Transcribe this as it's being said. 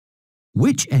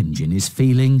Which engine is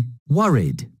feeling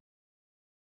worried?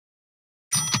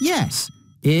 Yes,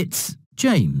 it's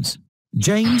James.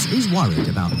 James is worried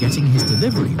about getting his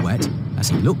delivery wet as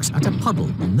he looks at a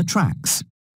puddle on the tracks.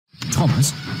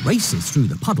 Thomas races through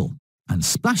the puddle and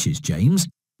splashes James,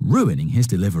 ruining his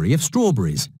delivery of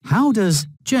strawberries. How does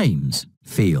James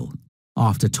feel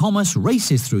after Thomas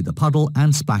races through the puddle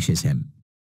and splashes him?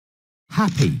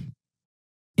 Happy.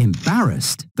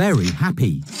 Embarrassed. Very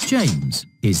happy. James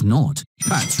is not.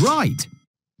 That's right.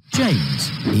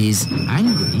 James is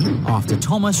angry after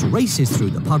Thomas races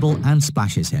through the puddle and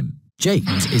splashes him.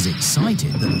 James is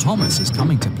excited that Thomas is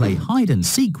coming to play hide and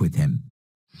seek with him.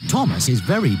 Thomas is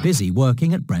very busy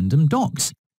working at Brendam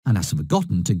Docks and has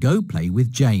forgotten to go play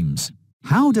with James.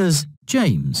 How does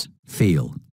James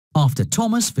feel after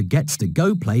Thomas forgets to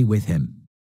go play with him?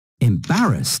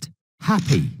 Embarrassed.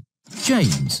 Happy.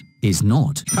 James is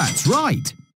not. That's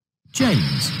right.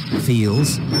 James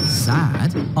feels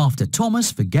sad after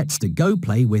Thomas forgets to go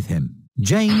play with him.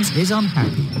 James is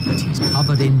unhappy that he's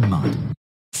covered in mud.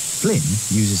 Flynn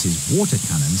uses his water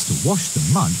cannons to wash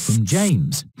the mud from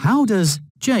James. How does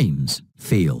James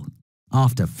feel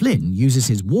after Flynn uses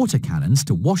his water cannons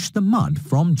to wash the mud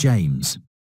from James?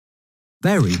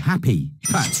 Very happy.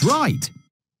 That's right.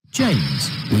 James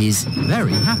is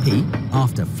very happy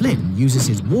after Flynn uses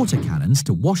his water cannons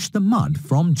to wash the mud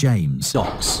from James.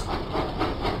 Docks.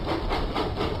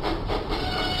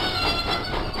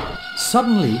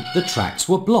 Suddenly, the tracks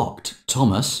were blocked.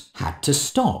 Thomas had to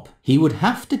stop. He would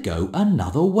have to go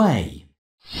another way.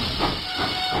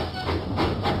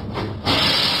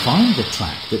 Find the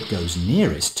track that goes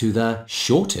nearest to the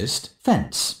shortest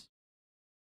fence.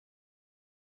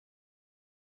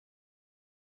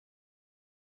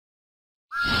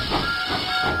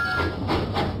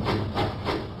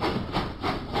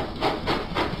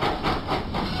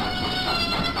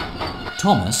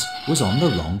 Thomas was on the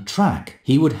wrong track.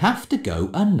 He would have to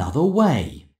go another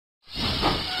way.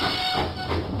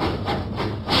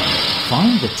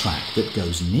 Find the track that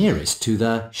goes nearest to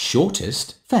the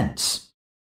shortest fence.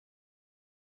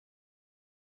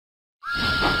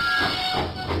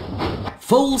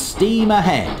 Full steam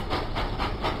ahead.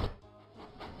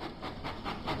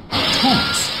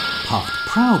 Thomas puffed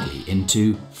proudly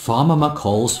into Farmer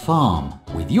McColl's farm.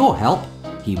 With your help,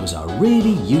 he was a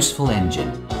really useful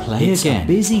engine. Play again. It's a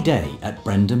busy day at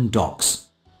Brendam Docks.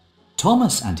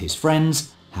 Thomas and his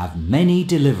friends have many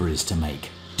deliveries to make.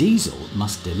 Diesel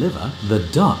must deliver the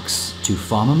ducks to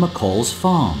Farmer McColl's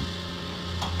farm.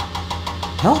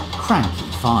 Help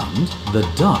Cranky find the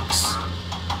ducks.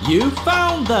 You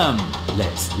found them!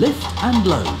 Let's lift and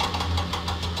load.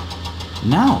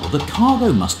 Now the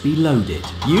cargo must be loaded.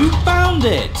 You found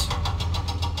it!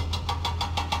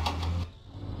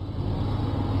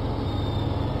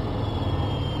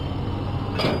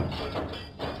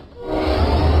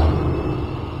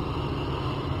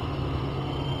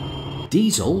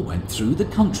 Diesel went through the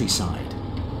countryside.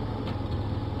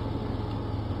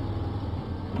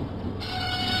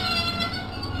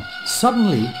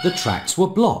 Suddenly, the tracks were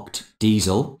blocked.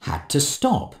 Diesel had to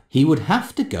stop. He would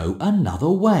have to go another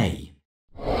way.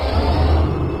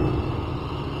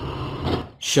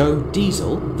 Show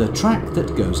Diesel the track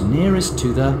that goes nearest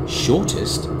to the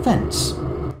shortest fence.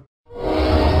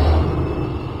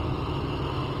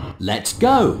 Let's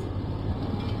go!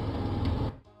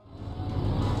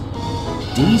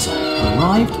 Diesel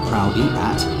arrived proudly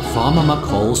at Farmer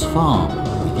McColl's farm.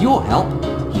 With your help,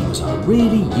 he was a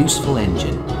really useful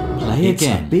engine. Play again.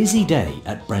 It's a busy day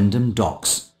at Brendam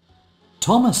Docks.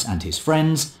 Thomas and his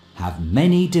friends have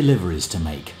many deliveries to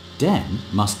make. Den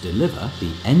must deliver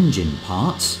the engine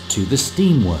parts to the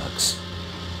steamworks.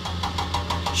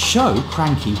 Show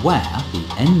Cranky where the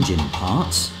engine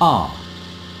parts are.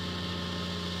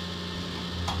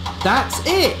 That's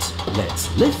it!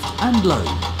 Let's lift and load.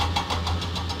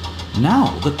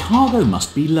 Now the cargo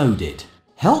must be loaded.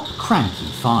 Help Cranky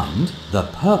find the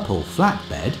purple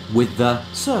flatbed with the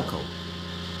circle.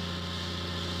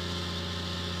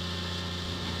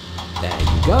 There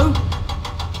you go.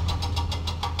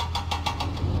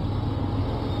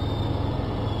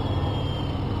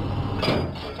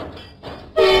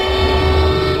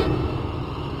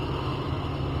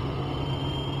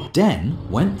 Den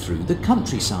went through the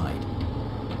countryside.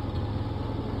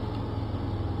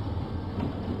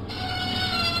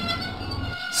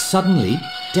 Suddenly,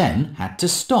 Den had to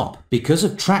stop because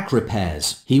of track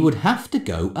repairs. He would have to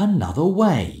go another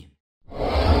way.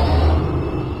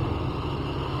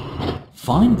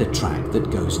 Find the track that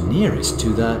goes nearest to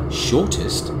the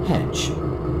shortest hedge.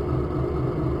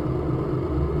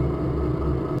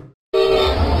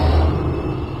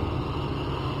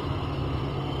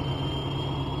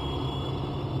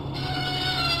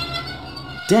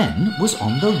 Den was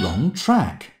on the wrong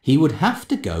track. He would have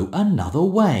to go another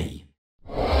way.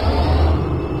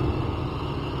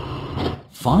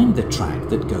 Find the track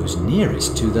that goes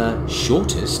nearest to the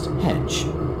shortest hedge.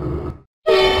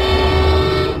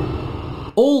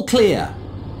 All clear!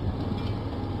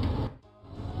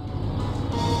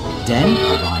 Den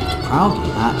arrived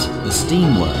proudly at the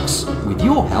steamworks. With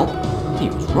your help, he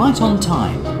was right on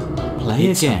time. Play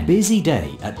again. It's a busy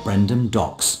day at Brendam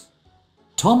Docks.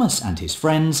 Thomas and his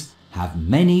friends have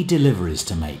many deliveries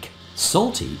to make.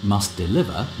 Salty must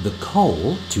deliver the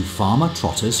coal to Farmer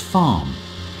Trotter's farm.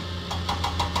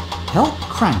 Help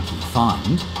Cranky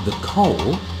find the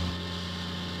coal.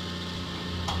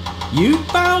 You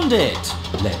found it!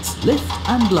 Let's lift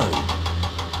and load.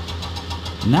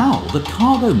 Now the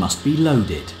cargo must be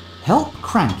loaded. Help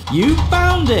Cranky. You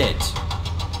found it!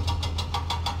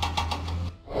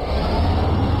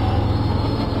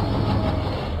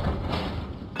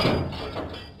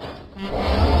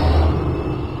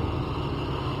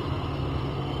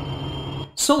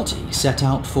 Salty set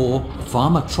out for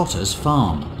Farmer Trotter's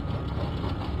farm.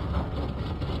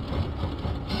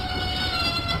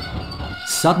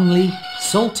 Suddenly,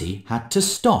 Salty had to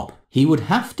stop. He would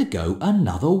have to go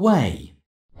another way.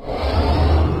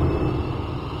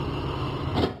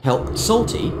 Help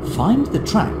Salty find the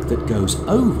track that goes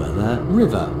over the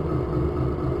river.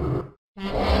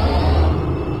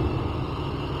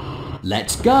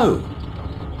 Let's go!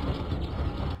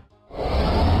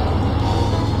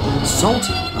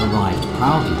 Salty arrived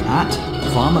proudly at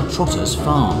Farmer Trotter's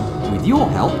farm. With your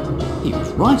help, he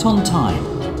was right on time.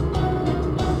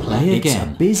 Play again.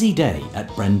 It's a busy day at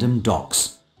Brendam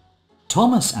Docks.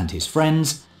 Thomas and his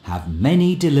friends have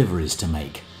many deliveries to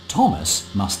make. Thomas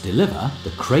must deliver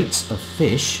the crates of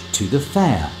fish to the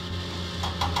fair.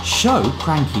 Show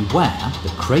Cranky where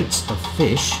the crates of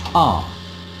fish are.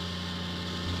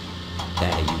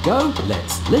 There you go.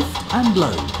 Let's lift and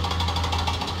load.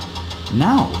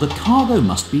 Now the cargo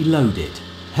must be loaded.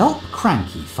 Help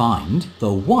Cranky find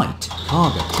the white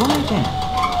cargo. Try again.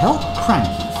 Help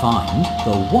Cranky find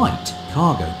the white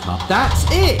cargo cup. That's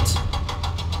it!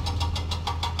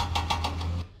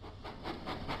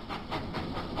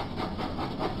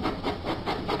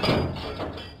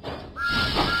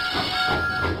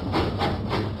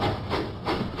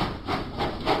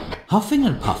 Huffing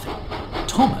and puffing,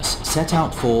 Thomas set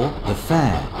out for the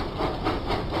fair.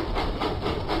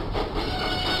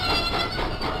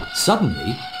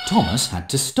 Suddenly, Thomas had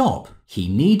to stop. He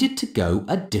needed to go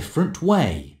a different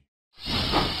way.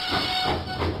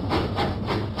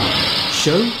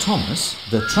 Show Thomas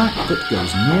the track that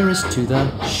goes nearest to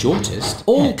the shortest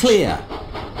All hedge. Clear!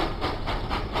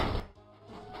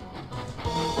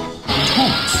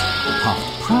 Thomas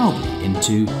puffed proudly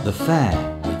into the fair.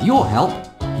 With your help,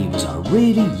 he was a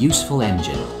really useful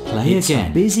engine. Play again. It's a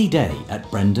busy day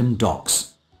at Brendam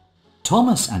Docks.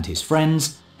 Thomas and his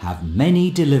friends have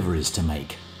many deliveries to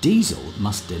make. Diesel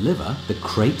must deliver the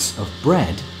crates of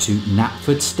bread to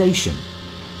Knapford Station.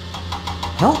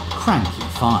 Help Cranky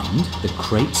find the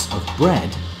crates of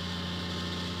bread.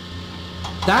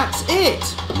 That's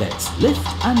it! Let's lift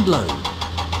and load.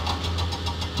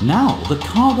 Now the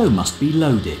cargo must be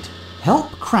loaded. Help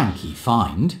Cranky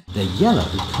find the yellow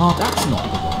cargo. That's not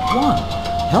the right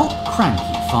one. Help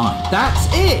Cranky find. That's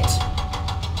it!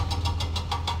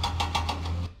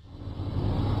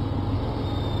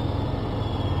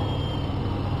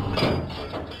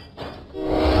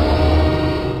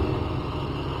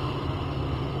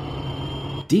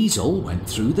 Diesel went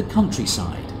through the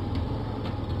countryside.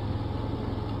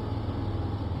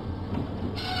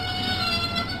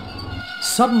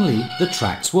 Suddenly, the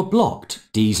tracks were blocked.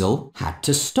 Diesel had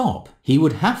to stop. He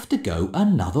would have to go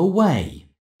another way.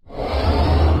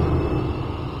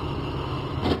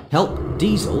 Help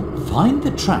Diesel find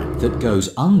the track that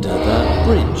goes under the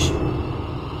bridge.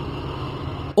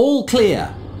 All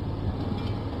clear!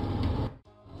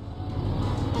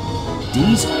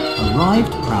 Diesel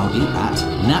arrived proudly at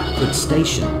Knapford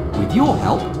Station. With your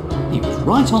help, he was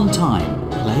right on time.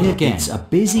 Play again. It's a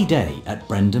busy day at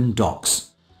Brendam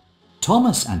Docks.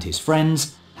 Thomas and his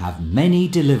friends have many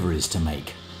deliveries to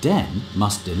make. Den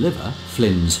must deliver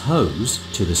Flynn's hose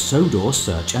to the Sodor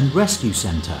Search and Rescue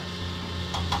Centre.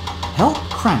 Help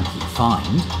Cranky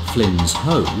find Flynn's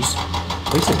hose.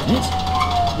 Wait a minute,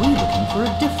 we're looking for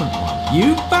a different one.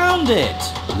 You found it!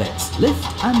 Let's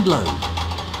lift and load.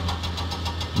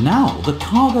 Now the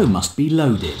cargo must be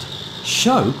loaded.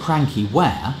 Show Cranky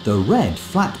where the red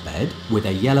flatbed with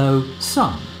a yellow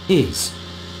sun is.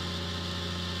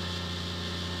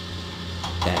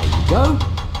 There you go.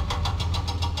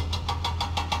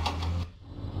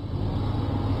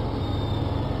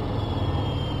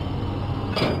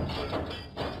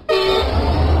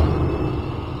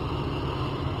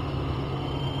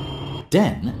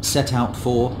 Den set out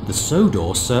for the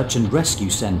Sodor Search and Rescue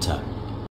Centre,